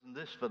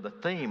this for the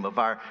theme of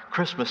our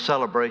Christmas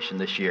celebration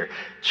this year.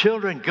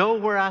 Children, go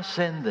where I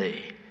send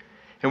thee.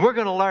 And we're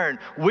going to learn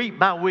week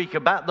by week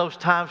about those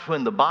times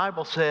when the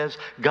Bible says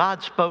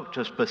God spoke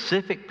to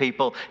specific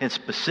people in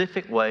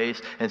specific ways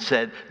and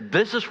said,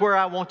 this is where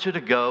I want you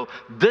to go.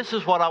 This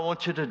is what I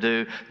want you to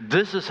do.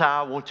 This is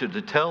how I want you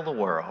to tell the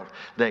world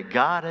that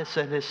God has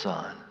sent His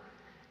Son.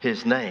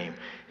 His name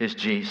is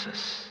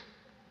Jesus.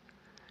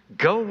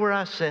 Go where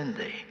I send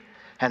thee.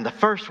 And the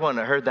first one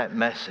that heard that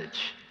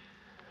message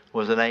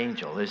was an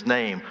angel. His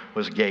name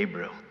was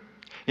Gabriel.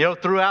 You know,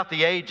 throughout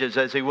the ages,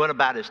 as he went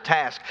about his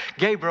task,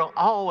 Gabriel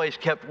always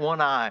kept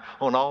one eye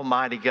on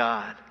Almighty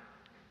God.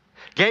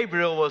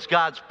 Gabriel was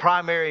God's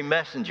primary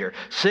messenger,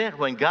 sent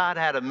when God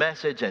had a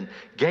message, and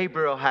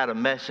Gabriel had a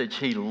message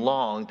he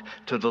longed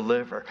to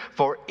deliver.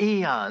 For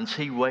eons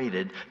he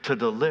waited to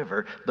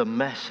deliver the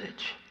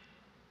message.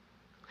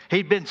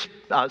 He'd been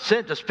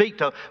sent to speak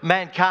to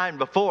mankind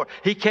before.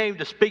 He came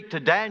to speak to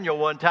Daniel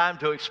one time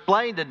to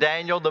explain to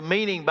Daniel the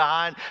meaning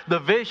behind the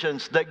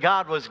visions that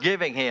God was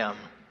giving him.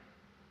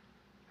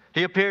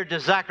 He appeared to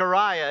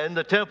Zechariah in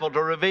the temple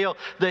to reveal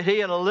that he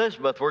and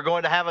Elizabeth were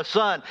going to have a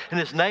son, and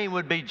his name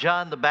would be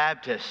John the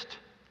Baptist.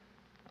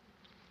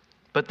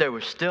 But there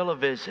was still a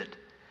visit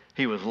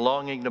he was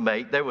longing to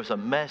make. There was a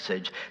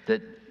message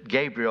that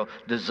Gabriel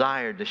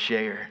desired to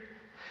share.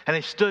 And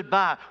he stood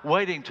by,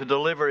 waiting to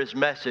deliver his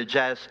message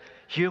as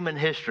human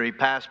history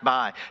passed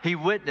by. He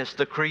witnessed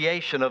the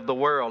creation of the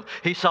world.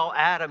 He saw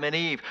Adam and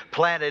Eve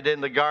planted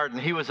in the garden.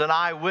 He was an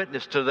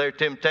eyewitness to their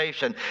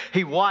temptation.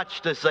 He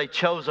watched as they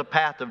chose a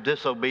path of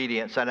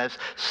disobedience and as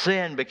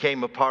sin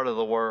became a part of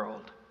the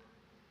world.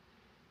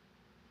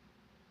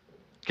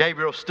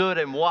 Gabriel stood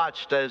and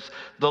watched as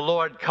the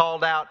Lord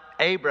called out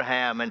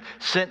Abraham and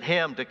sent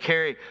him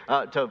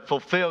to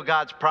fulfill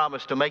God's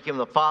promise to make him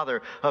the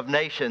father of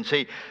nations.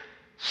 He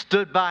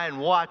stood by and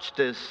watched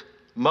as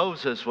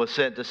Moses was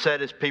sent to set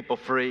his people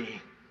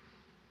free.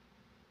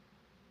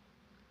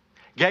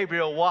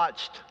 Gabriel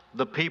watched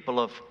the people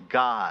of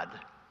God,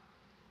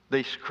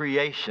 this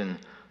creation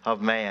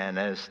of man,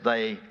 as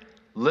they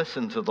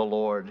listened to the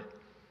Lord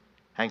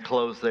and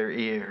closed their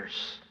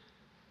ears,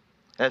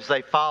 as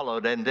they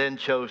followed and then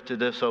chose to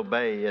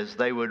disobey, as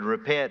they would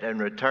repent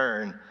and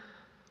return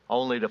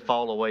only to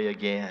fall away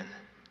again.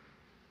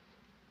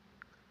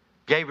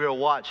 Gabriel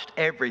watched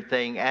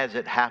everything as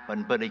it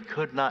happened, but he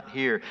could not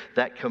hear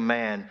that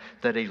command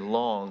that he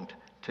longed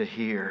to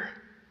hear.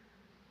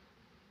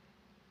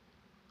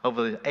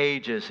 Over the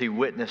ages, he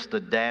witnessed the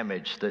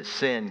damage that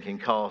sin can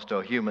cause to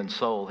a human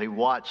soul. He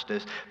watched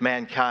as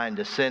mankind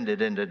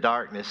descended into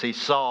darkness. He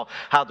saw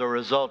how the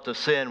result of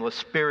sin was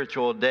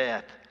spiritual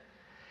death.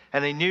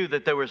 And he knew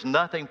that there was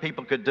nothing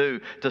people could do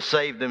to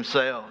save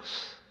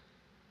themselves.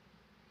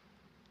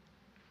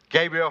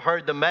 Gabriel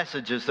heard the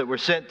messages that were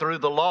sent through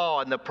the law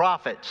and the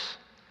prophets.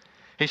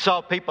 He saw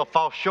people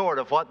fall short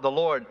of what the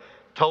Lord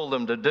told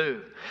them to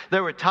do.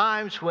 There were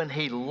times when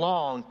he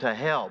longed to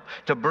help,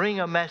 to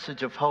bring a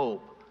message of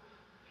hope.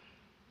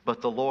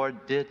 But the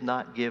Lord did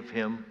not give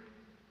him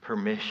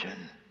permission.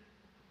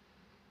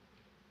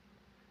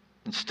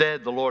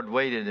 Instead, the Lord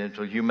waited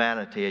until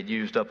humanity had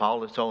used up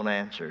all its own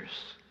answers.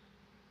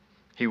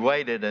 He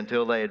waited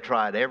until they had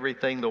tried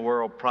everything the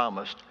world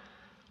promised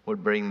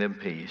would bring them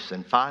peace.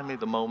 And finally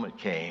the moment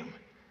came,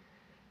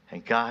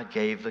 and God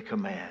gave the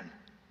command,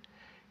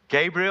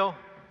 Gabriel,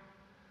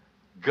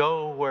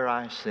 go where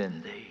I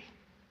send thee.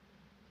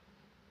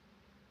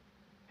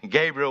 And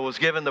Gabriel was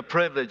given the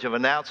privilege of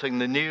announcing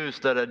the news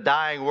that a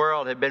dying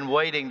world had been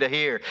waiting to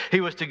hear.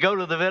 He was to go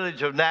to the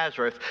village of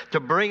Nazareth to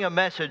bring a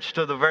message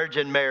to the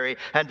Virgin Mary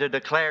and to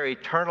declare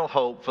eternal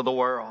hope for the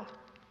world.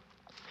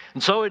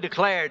 And so he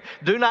declared,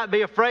 do not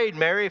be afraid,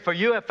 Mary, for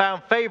you have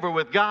found favor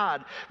with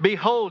God.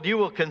 Behold, you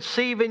will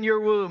conceive in your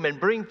womb and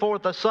bring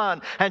forth a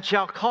son, and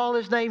shall call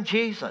his name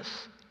Jesus.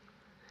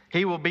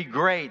 He will be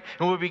great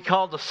and will be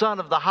called the Son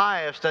of the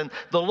Highest, and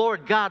the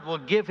Lord God will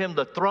give him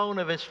the throne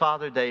of his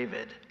father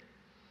David.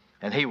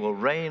 And he will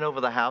reign over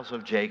the house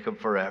of Jacob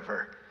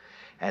forever,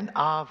 and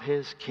of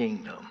his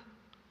kingdom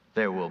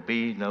there will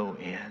be no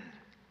end.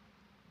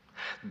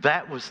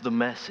 That was the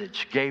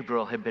message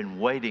Gabriel had been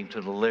waiting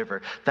to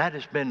deliver. That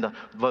has been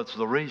was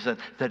the reason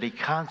that he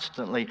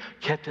constantly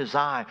kept his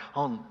eye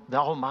on the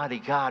Almighty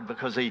God,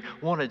 because he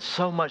wanted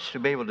so much to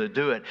be able to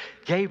do it.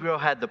 Gabriel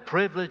had the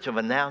privilege of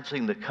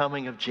announcing the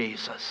coming of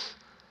Jesus,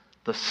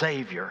 the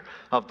Savior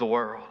of the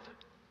world.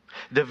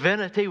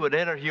 Divinity would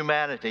enter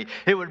humanity.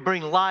 It would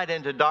bring light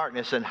into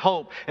darkness and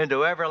hope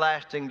into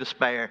everlasting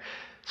despair.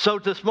 So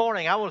this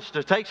morning, I want us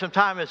to take some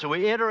time as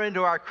we enter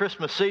into our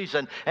Christmas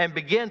season and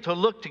begin to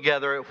look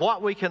together at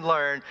what we can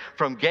learn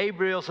from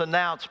Gabriel's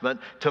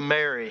announcement to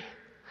Mary.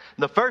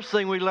 The first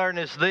thing we learn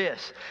is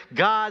this: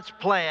 God's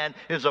plan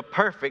is a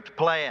perfect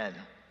plan.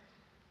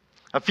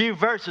 A few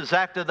verses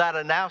after that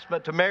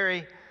announcement to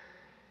Mary,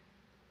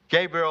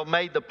 Gabriel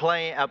made the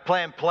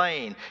plan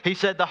plain. He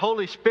said, the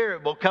Holy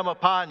Spirit will come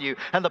upon you,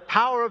 and the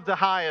power of the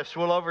highest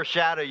will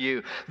overshadow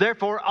you.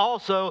 Therefore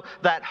also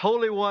that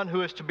Holy One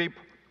who is to be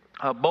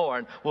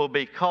born will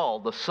be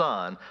called the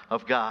Son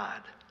of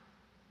God.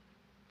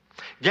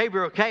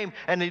 Gabriel came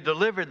and he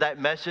delivered that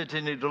message,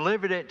 and he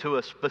delivered it to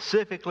a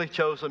specifically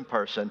chosen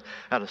person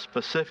at a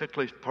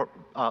specifically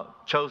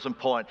chosen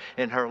point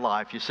in her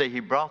life. You see, he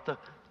brought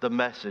the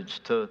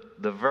message to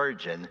the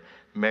Virgin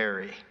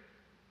Mary.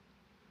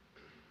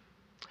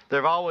 There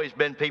have always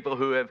been people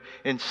who have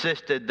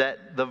insisted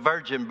that the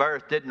virgin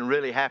birth didn't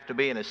really have to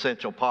be an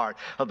essential part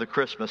of the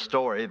Christmas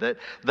story,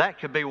 that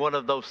could be one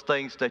of those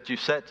things that you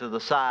set to the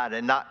side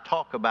and not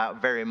talk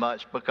about very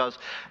much, because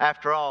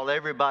after all,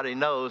 everybody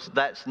knows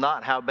that's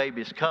not how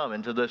babies come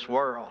into this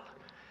world.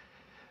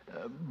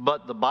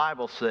 But the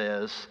Bible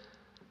says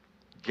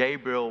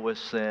Gabriel was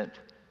sent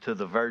to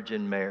the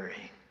Virgin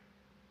Mary.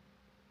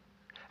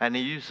 And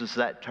he uses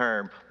that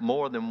term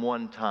more than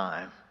one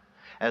time,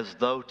 as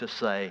though to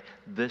say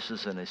this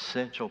is an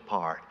essential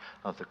part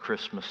of the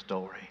Christmas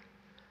story,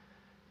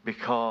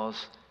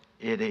 because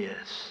it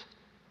is.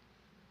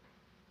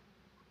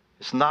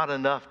 It's not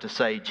enough to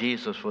say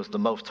Jesus was the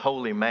most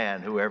holy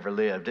man who ever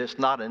lived. It's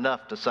not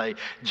enough to say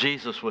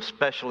Jesus was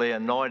specially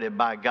anointed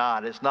by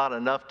God. It's not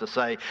enough to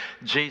say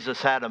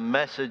Jesus had a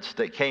message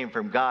that came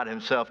from God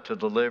himself to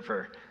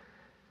deliver.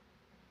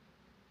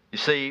 You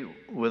see,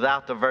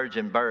 without the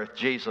virgin birth,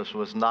 Jesus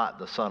was not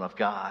the Son of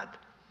God.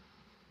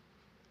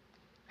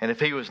 And if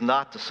he was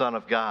not the Son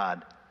of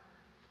God,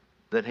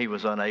 then he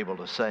was unable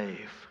to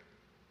save.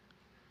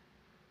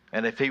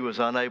 And if he was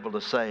unable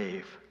to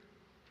save,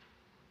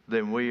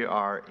 then we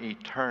are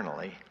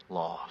eternally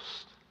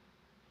lost.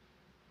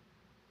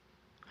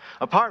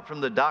 Apart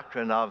from the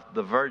doctrine of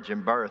the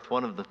virgin birth,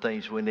 one of the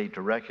things we need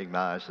to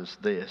recognize is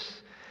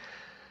this: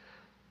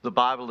 the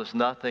Bible is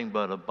nothing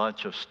but a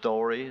bunch of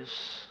stories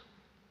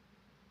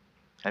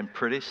and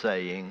pretty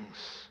sayings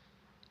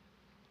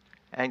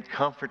and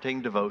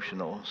comforting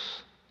devotionals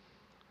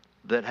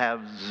that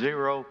have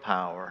zero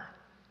power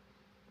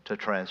to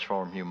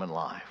transform human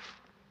life.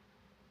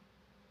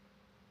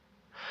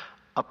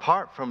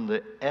 Apart from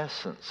the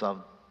essence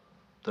of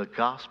the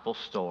gospel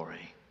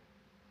story,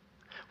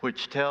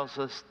 which tells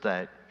us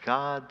that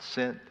God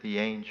sent the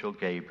angel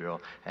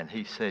Gabriel and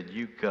he said,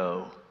 you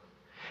go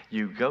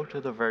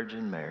to the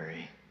Virgin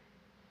Mary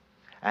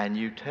and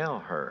you tell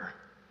her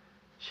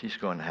she's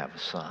going to have a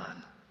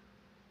son.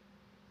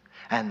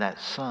 And that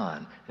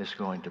son is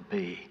going to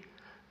be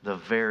the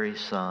very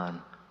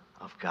Son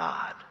of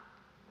God.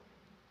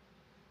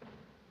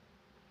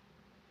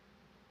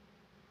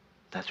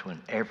 That's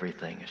when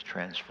everything is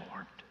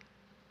transformed.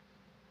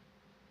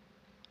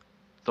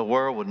 The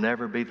world would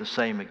never be the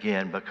same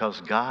again because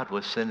God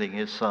was sending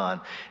his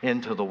Son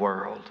into the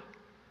world.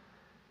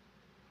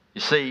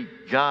 You see,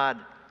 God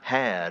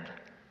had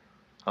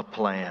a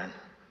plan.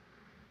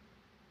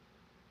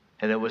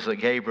 And it was that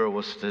Gabriel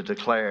was to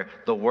declare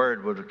the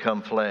Word would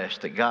become flesh,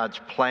 that God's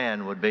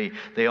plan would be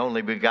the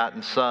only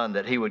begotten Son,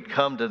 that he would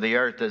come to the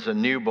earth as a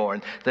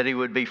newborn, that he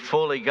would be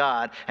fully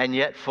God and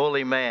yet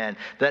fully man,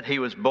 that he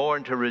was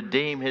born to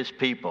redeem his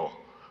people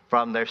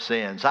from their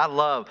sins. I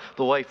love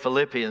the way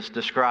Philippians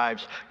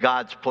describes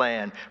God's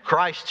plan.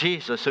 Christ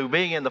Jesus, who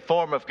being in the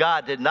form of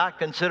God, did not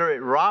consider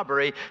it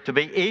robbery to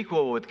be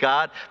equal with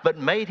God, but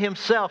made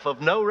himself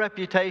of no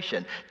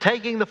reputation,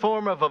 taking the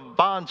form of a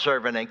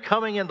bondservant and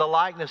coming in the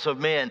likeness of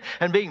men,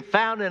 and being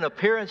found in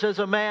appearance as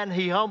a man,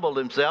 he humbled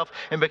himself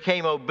and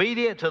became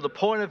obedient to the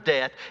point of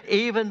death,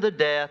 even the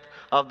death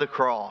of the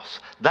cross.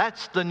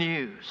 That's the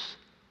news.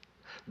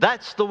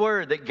 That's the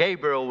word that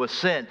Gabriel was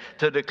sent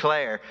to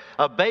declare.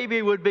 A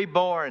baby would be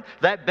born.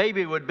 That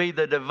baby would be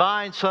the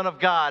divine Son of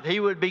God. He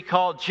would be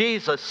called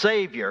Jesus,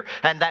 Savior.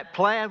 And that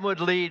plan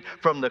would lead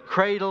from the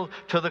cradle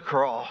to the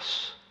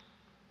cross.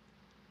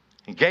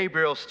 And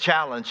Gabriel's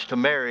challenge to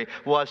Mary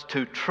was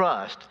to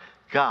trust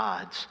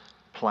God's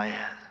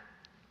plan.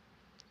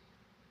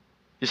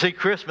 You see,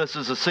 Christmas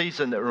is a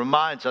season that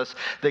reminds us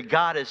that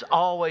God is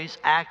always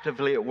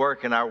actively at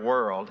work in our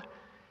world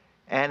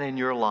and in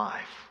your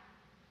life.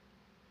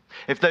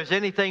 If there's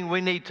anything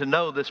we need to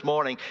know this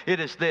morning, it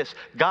is this: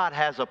 God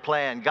has a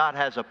plan. God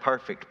has a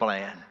perfect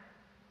plan.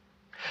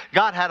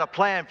 God had a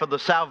plan for the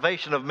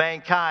salvation of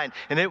mankind,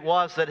 and it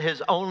was that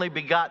his only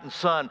begotten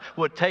Son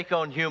would take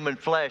on human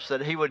flesh,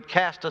 that he would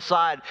cast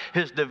aside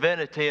his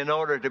divinity in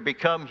order to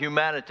become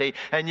humanity,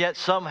 and yet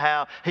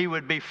somehow he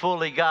would be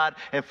fully God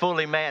and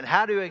fully man.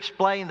 How do you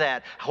explain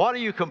that? What do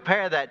you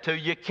compare that to?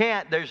 You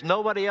can't. There's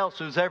nobody else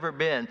who's ever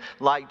been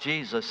like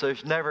Jesus.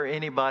 There's never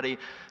anybody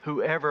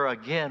who ever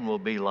again will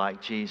be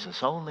like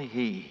Jesus. Only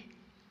he.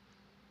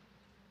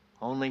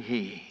 Only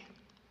he.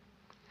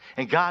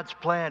 And God's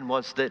plan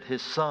was that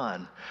his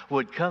Son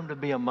would come to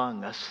be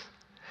among us,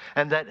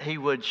 and that he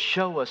would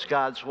show us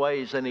God's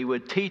ways, and he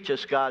would teach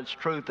us God's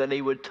truth, and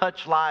he would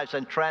touch lives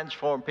and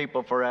transform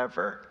people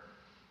forever.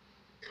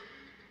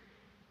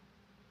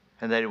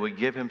 And that he would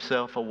give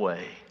himself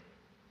away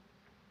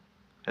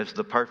as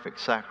the perfect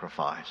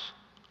sacrifice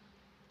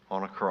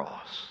on a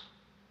cross.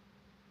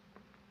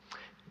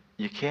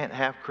 You can't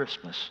have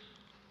Christmas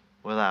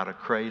without a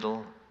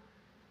cradle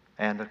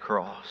and a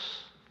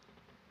cross.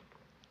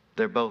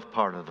 They're both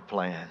part of the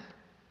plan.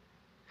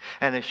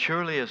 And as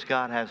surely as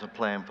God has a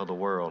plan for the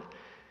world,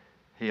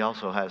 he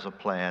also has a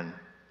plan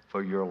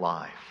for your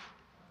life.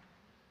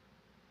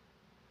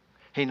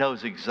 He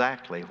knows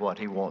exactly what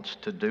He wants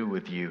to do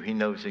with you. He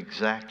knows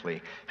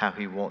exactly how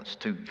He wants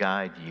to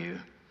guide you.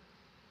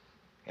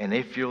 And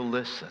if you'll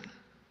listen,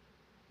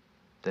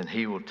 then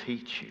He will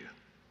teach you.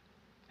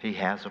 He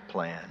has a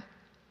plan.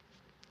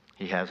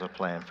 He has a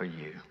plan for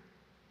you.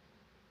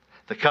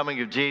 The coming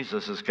of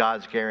Jesus is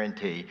God's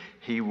guarantee.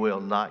 He will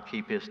not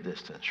keep His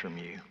distance from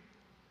you.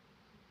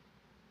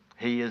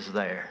 He is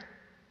there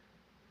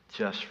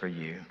just for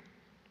you.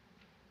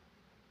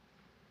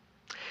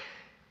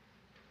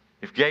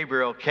 If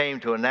Gabriel came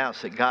to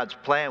announce that God's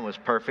plan was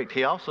perfect,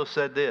 he also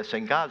said this,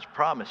 and God's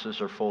promises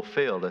are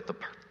fulfilled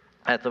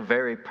at the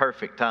very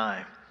perfect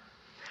time.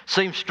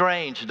 Seems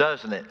strange,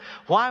 doesn't it?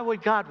 Why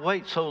would God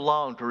wait so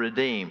long to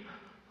redeem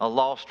a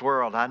lost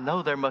world? I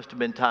know there must have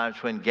been times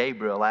when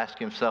Gabriel asked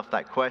himself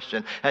that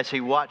question as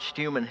he watched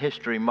human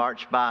history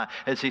march by,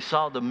 as he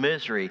saw the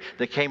misery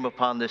that came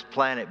upon this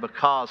planet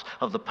because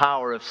of the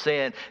power of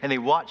sin, and he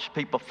watched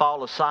people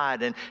fall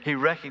aside, and he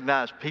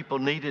recognized people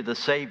needed a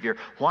Savior.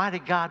 Why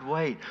did God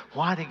wait?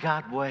 Why did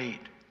God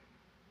wait?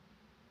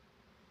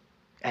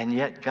 And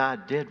yet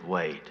God did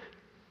wait.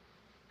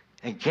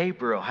 And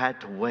Gabriel had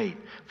to wait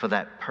for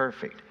that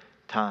perfect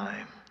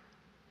time.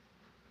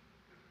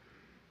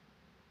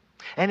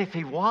 And if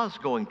he was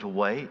going to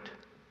wait,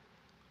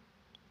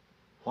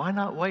 why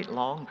not wait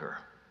longer?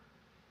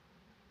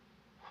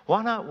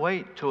 Why not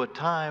wait to a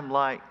time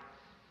like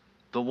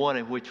the one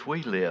in which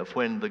we live,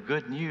 when the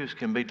good news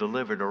can be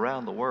delivered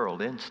around the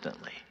world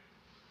instantly,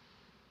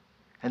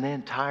 and the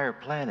entire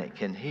planet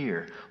can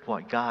hear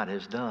what God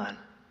has done?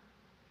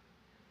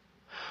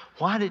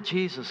 Why did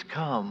Jesus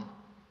come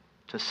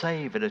to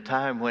save at a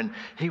time when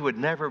He would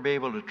never be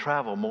able to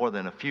travel more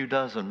than a few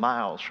dozen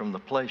miles from the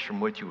place from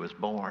which He was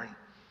born?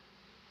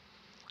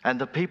 And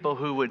the people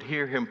who would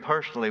hear Him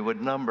personally would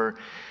number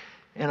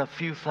in a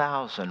few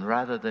thousand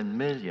rather than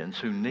millions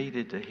who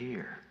needed to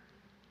hear.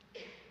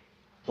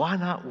 Why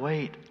not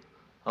wait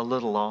a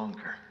little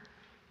longer?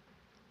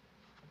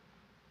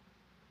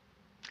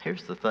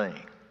 Here's the thing.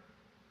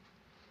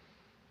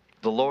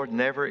 The Lord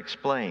never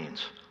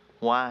explains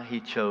why He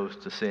chose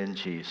to send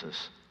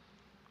Jesus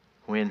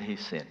when He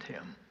sent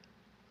Him.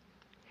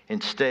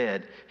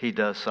 Instead, He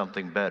does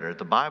something better.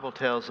 The Bible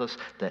tells us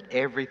that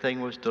everything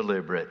was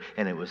deliberate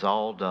and it was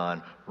all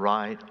done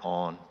right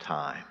on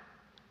time.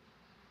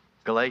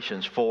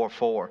 Galatians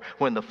 4:4,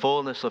 when the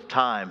fullness of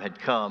time had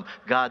come,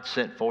 God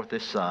sent forth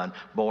His Son,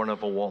 born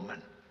of a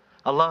woman.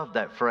 I love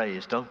that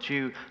phrase, don't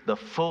you? The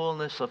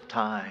fullness of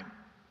time.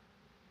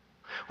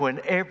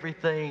 When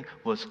everything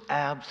was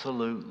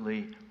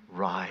absolutely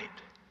right.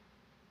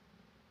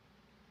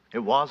 It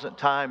wasn't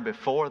time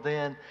before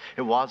then.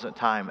 It wasn't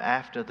time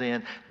after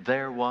then.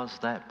 There was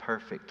that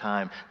perfect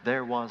time.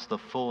 There was the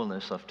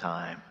fullness of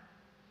time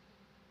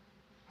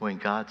when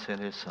God sent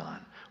His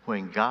Son.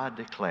 When God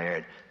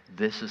declared,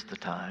 this is the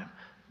time.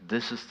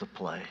 This is the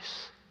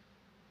place.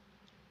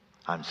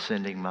 I'm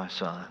sending my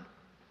Son.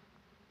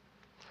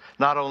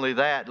 Not only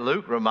that,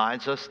 Luke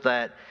reminds us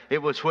that it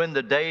was when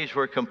the days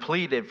were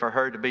completed for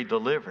her to be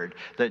delivered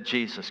that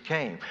Jesus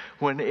came.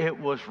 When it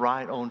was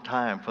right on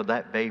time for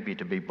that baby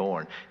to be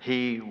born.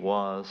 He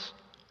was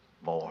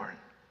born.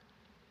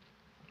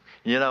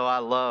 You know, I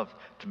love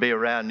to be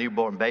around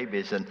newborn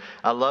babies, and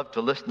I love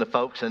to listen to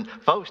folks. And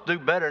folks do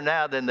better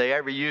now than they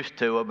ever used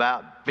to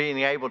about being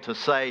able to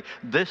say,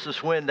 this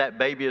is when that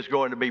baby is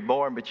going to be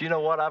born. But you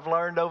know what I've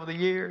learned over the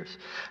years?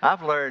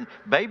 I've learned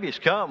babies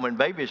come when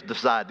babies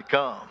decide to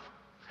come.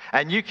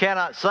 And you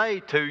cannot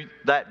say to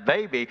that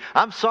baby,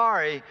 I'm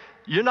sorry,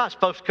 you're not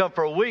supposed to come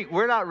for a week.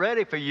 We're not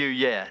ready for you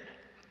yet.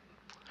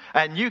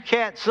 And you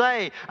can't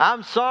say,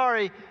 I'm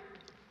sorry,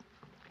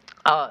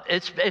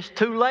 it's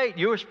too late.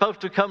 You were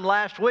supposed to come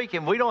last week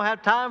and we don't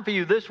have time for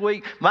you this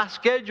week. My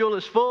schedule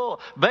is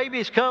full.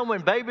 Babies come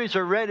when babies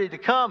are ready to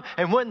come.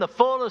 And when the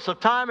fullness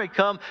of time had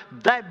come,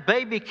 that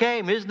baby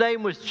came. His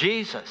name was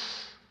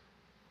Jesus.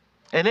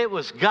 And it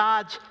was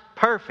God's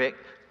perfect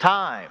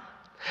time.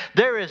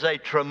 There is a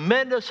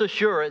tremendous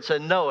assurance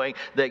in knowing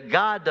that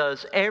God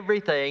does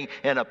everything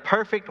in a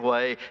perfect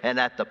way and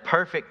at the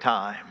perfect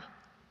time.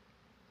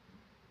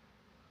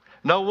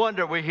 No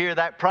wonder we hear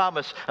that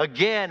promise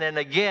again and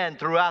again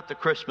throughout the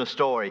Christmas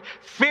story.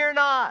 Fear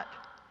not.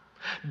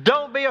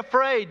 Don't be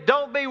afraid.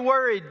 Don't be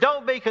worried.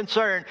 Don't be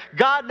concerned.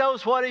 God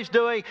knows what He's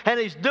doing, and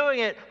He's doing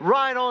it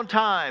right on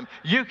time.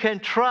 You can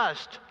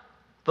trust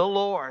the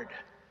Lord.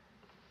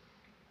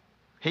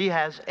 He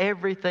has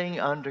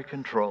everything under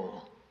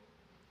control.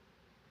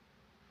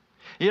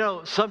 You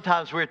know,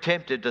 sometimes we're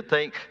tempted to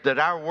think that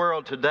our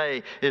world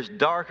today is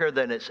darker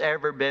than it's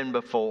ever been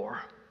before.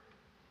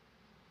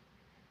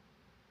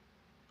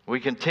 We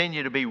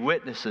continue to be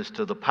witnesses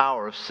to the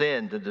power of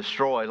sin to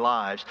destroy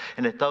lives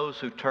and at those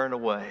who turn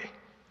away.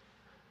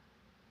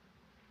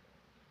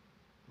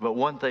 But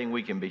one thing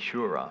we can be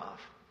sure of,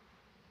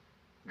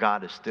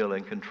 God is still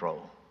in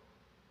control.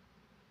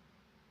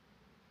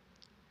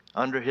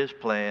 Under His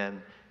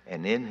plan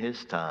and in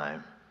His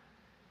time,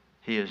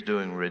 He is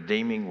doing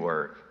redeeming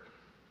work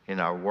in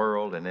our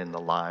world and in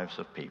the lives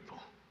of people.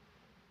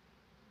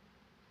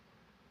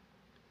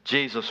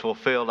 Jesus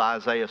fulfilled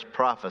Isaiah's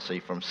prophecy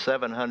from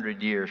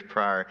 700 years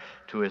prior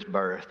to his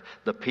birth.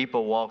 The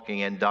people walking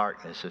in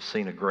darkness have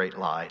seen a great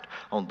light.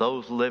 On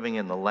those living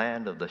in the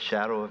land of the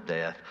shadow of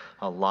death,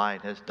 a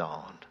light has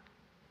dawned.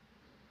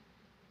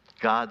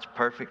 God's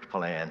perfect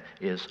plan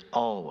is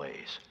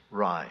always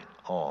right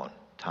on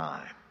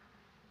time.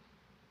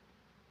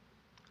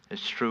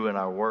 It's true in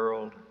our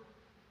world.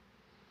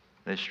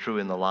 It's true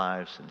in the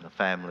lives and the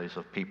families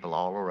of people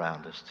all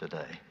around us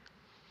today.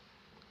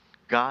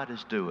 God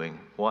is doing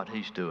what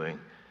he's doing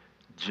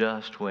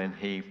just when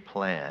he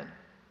planned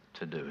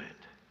to do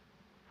it.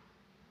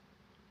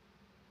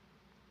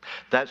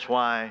 That's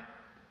why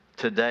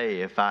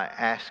today, if I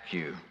ask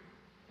you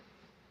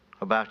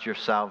about your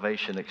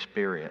salvation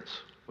experience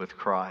with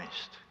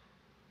Christ,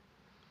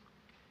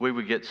 we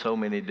would get so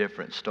many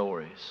different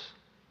stories.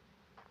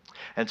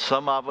 And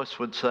some of us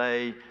would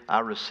say, I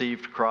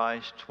received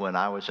Christ when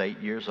I was 8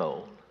 years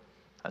old.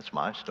 That's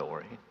my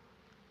story.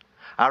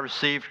 I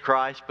received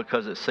Christ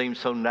because it seemed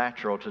so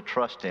natural to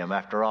trust him.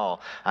 After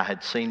all, I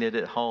had seen it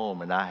at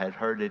home and I had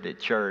heard it at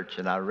church,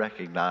 and I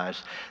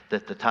recognized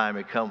that the time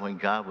had come when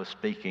God was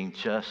speaking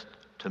just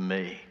to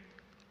me.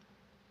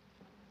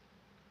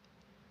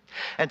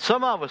 And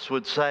some of us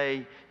would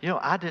say,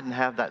 I didn't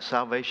have that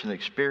salvation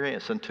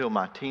experience until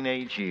my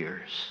teenage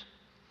years.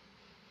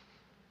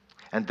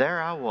 And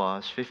there I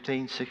was,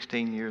 15,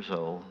 16 years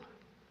old,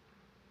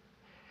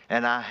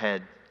 and I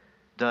had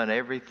done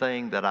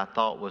everything that I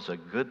thought was a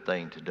good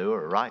thing to do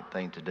or a right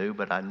thing to do,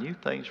 but I knew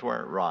things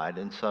weren't right.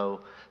 And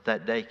so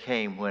that day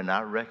came when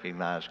I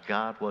recognized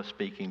God was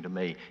speaking to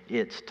me.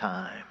 It's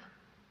time.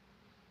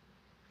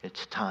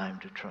 It's time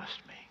to trust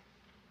me.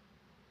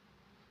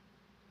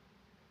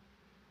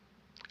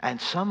 And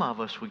some of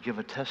us would give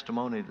a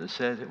testimony that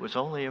says it was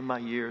only in my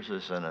years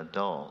as an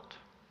adult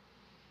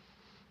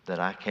that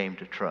I came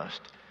to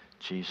trust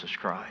Jesus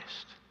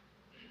Christ.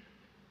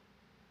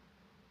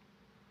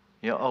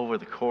 Over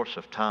the course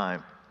of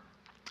time,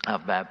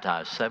 I've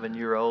baptized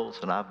 7-year-olds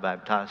and I've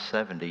baptized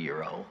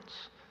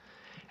 70-year-olds.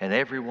 And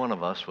every one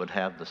of us would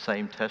have the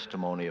same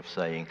testimony of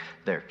saying,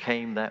 there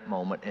came that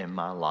moment in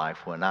my life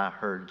when I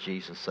heard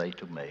Jesus say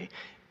to me,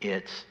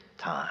 it's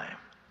time.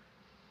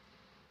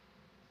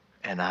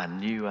 And I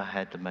knew I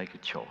had to make a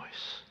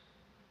choice.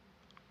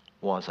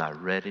 Was I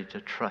ready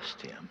to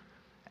trust him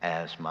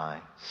as my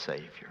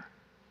Savior?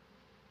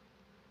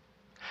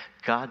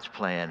 God's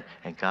plan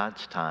and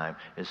God's time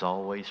is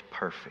always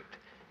perfect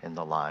in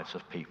the lives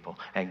of people.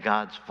 And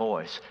God's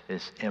voice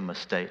is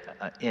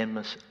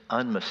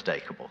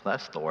unmistakable.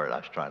 That's the word I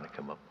was trying to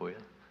come up with.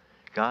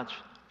 God's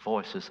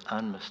voice is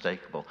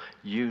unmistakable.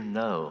 You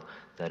know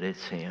that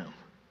it's him.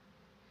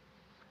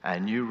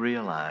 And you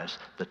realize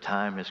the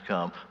time has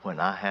come when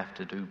I have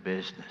to do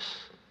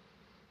business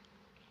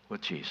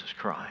with Jesus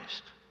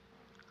Christ.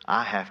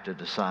 I have to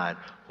decide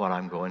what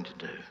I'm going to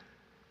do.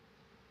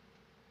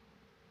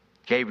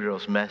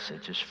 Gabriel's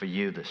message is for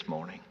you this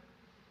morning.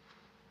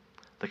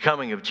 The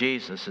coming of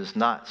Jesus is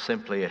not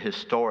simply a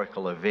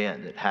historical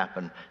event that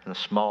happened in a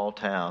small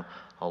town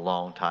a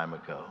long time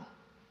ago.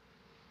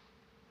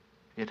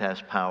 It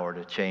has power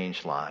to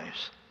change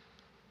lives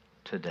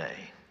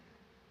today.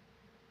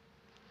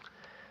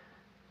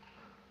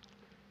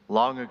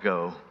 Long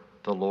ago,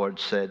 the Lord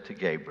said to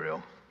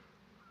Gabriel,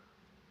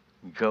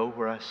 go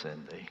where I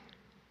send thee.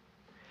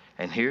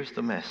 And here's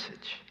the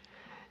message.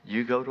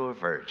 You go to a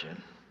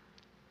virgin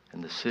in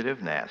the city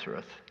of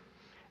Nazareth,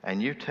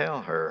 and you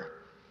tell her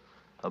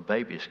a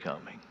baby's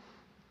coming.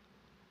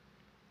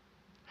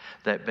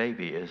 That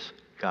baby is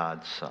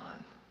God's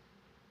son.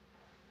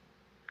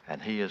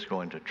 And he is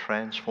going to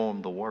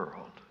transform the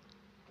world.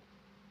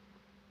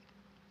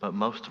 But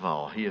most of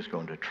all, he is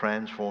going to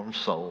transform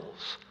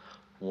souls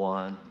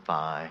one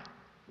by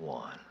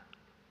one.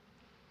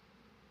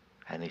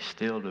 And he's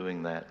still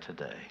doing that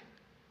today.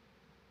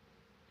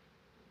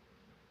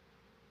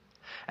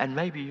 And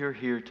maybe you're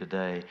here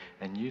today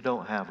and you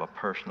don't have a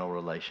personal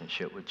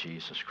relationship with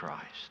Jesus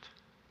Christ.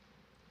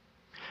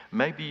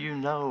 Maybe you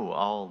know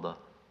all the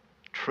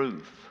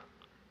truth.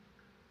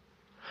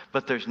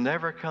 But there's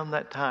never come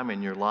that time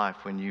in your life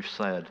when you've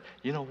said,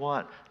 you know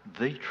what?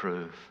 The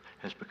truth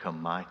has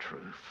become my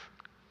truth.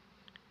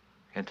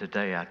 And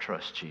today I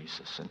trust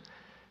Jesus. And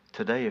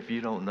today, if you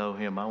don't know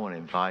him, I want to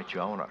invite you,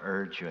 I want to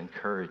urge you,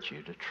 encourage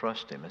you to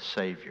trust him as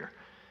Savior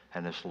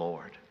and as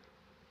Lord.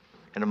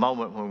 In a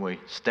moment when we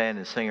stand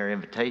and sing our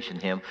invitation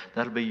hymn,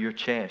 that'll be your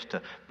chance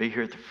to be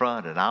here at the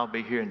front, and I'll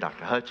be here, and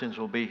Dr. Hutchins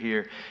will be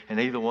here, and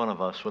either one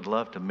of us would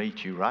love to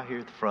meet you right here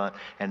at the front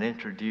and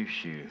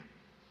introduce you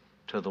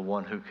to the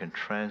one who can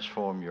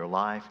transform your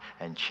life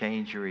and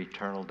change your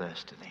eternal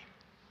destiny.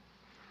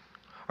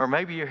 Or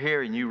maybe you're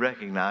here and you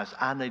recognize,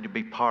 I need to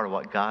be part of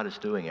what God is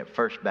doing at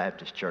First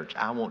Baptist Church.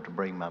 I want to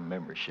bring my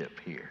membership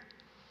here.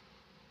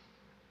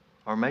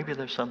 Or maybe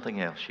there's something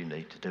else you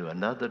need to do,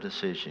 another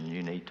decision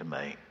you need to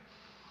make.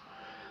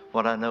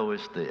 What I know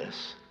is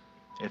this: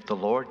 if the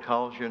Lord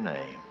calls your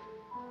name,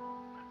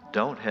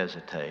 don't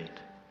hesitate,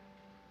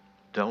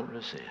 don't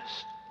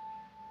resist.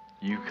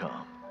 You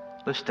come.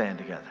 Let's stand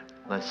together.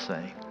 Let's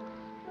sing.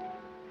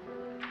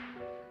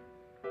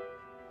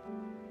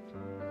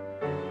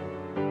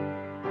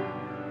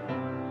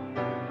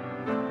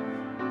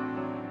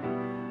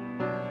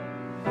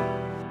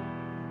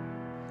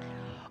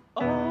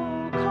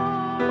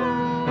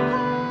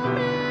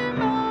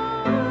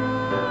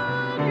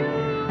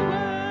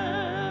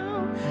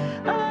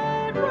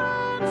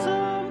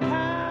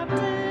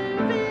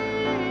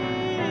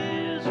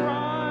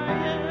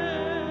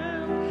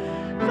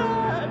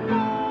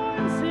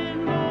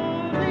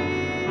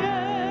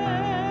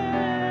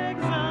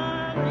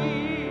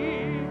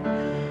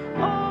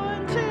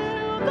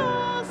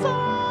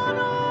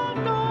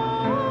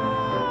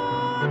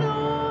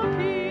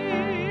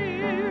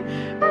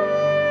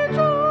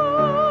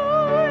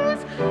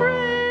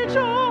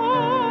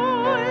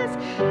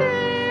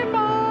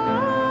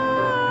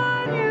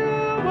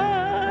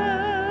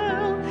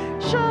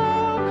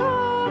 shall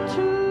come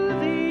to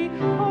thee,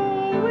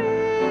 O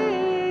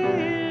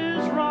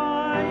Israel.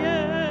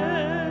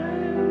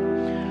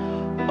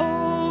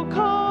 O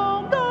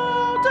come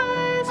thou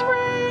day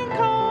spring,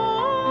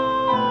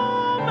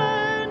 come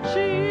and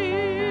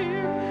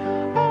cheer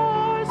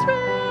our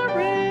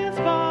spirits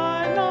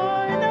by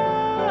thine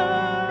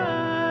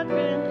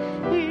advent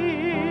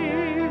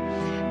here.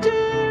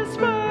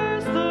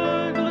 Disperse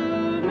the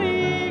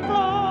gloomy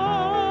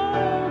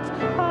clouds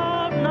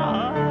of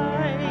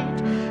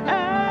night,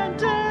 and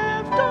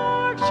deaf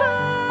dark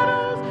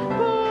shadows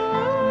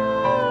put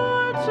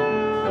to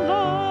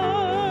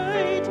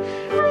light.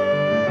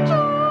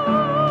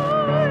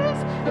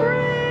 Rejoice,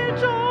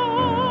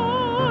 rejoice,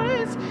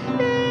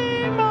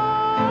 Emmanuel.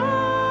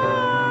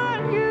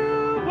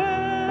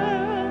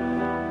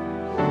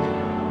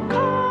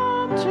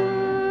 Come to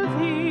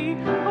thee,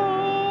 O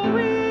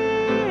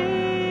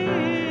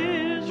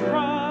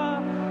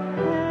Israel.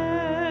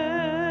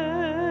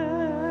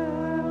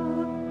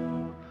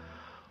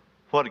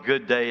 What a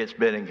good day it's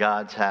been in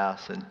God's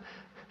house. And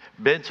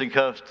Benson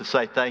comes to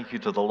say thank you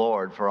to the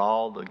Lord for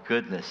all the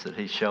goodness that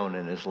He's shown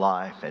in his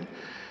life. And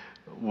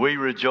we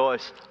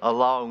rejoice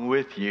along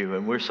with you,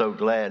 and we're so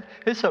glad.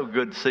 It's so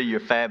good to see your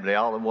family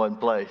all in one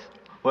place.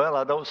 Well,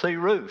 I don't see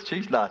Ruth.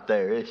 She's not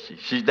there, is she?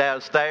 She's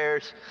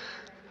downstairs.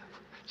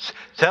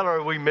 Tell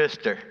her we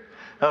missed her.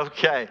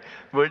 Okay.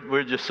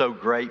 We're just so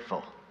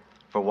grateful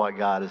for what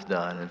God has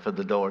done and for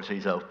the doors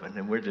He's opened.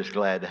 And we're just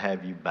glad to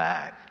have you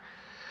back.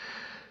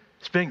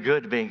 It's been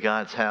good to be in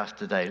God's house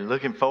today.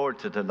 Looking forward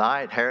to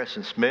tonight.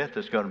 Harrison Smith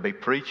is going to be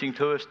preaching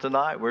to us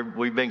tonight.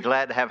 We've been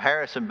glad to have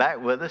Harrison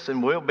back with us,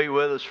 and will be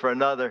with us for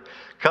another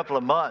couple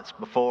of months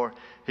before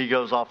he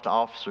goes off to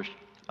officer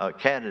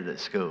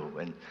candidate school.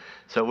 And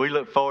so we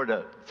look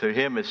forward to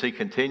him as he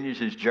continues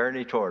his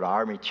journey toward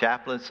Army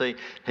chaplaincy.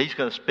 He's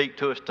going to speak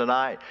to us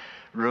tonight.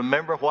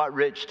 Remember what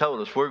Rich told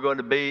us. We're going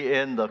to be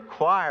in the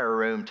choir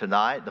room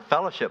tonight. The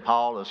fellowship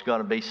hall is going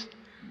to be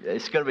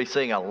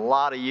seeing a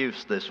lot of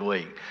use this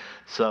week.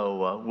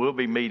 So we'll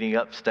be meeting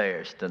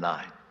upstairs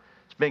tonight.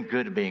 It's been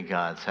good to be in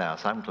God's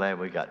house. I'm glad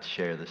we got to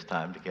share this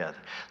time together.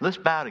 Let's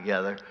bow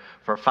together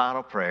for a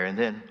final prayer and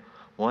then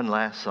one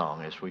last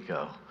song as we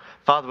go.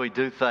 Father, we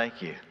do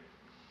thank you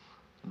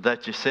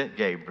that you sent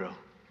Gabriel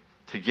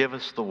to give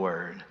us the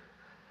word,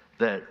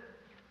 that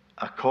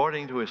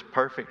according to his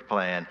perfect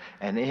plan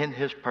and in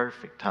his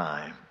perfect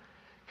time,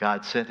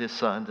 God sent his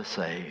Son to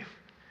save.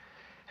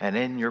 And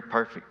in your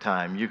perfect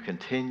time, you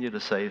continue to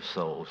save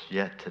souls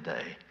yet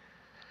today.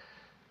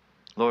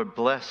 Lord,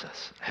 bless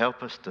us.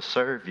 Help us to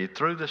serve you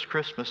through this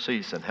Christmas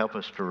season. Help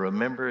us to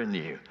remember in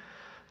you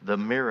the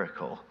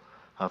miracle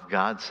of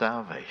God's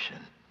salvation.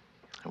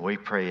 And we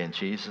pray in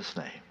Jesus'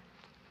 name.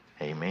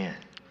 Amen.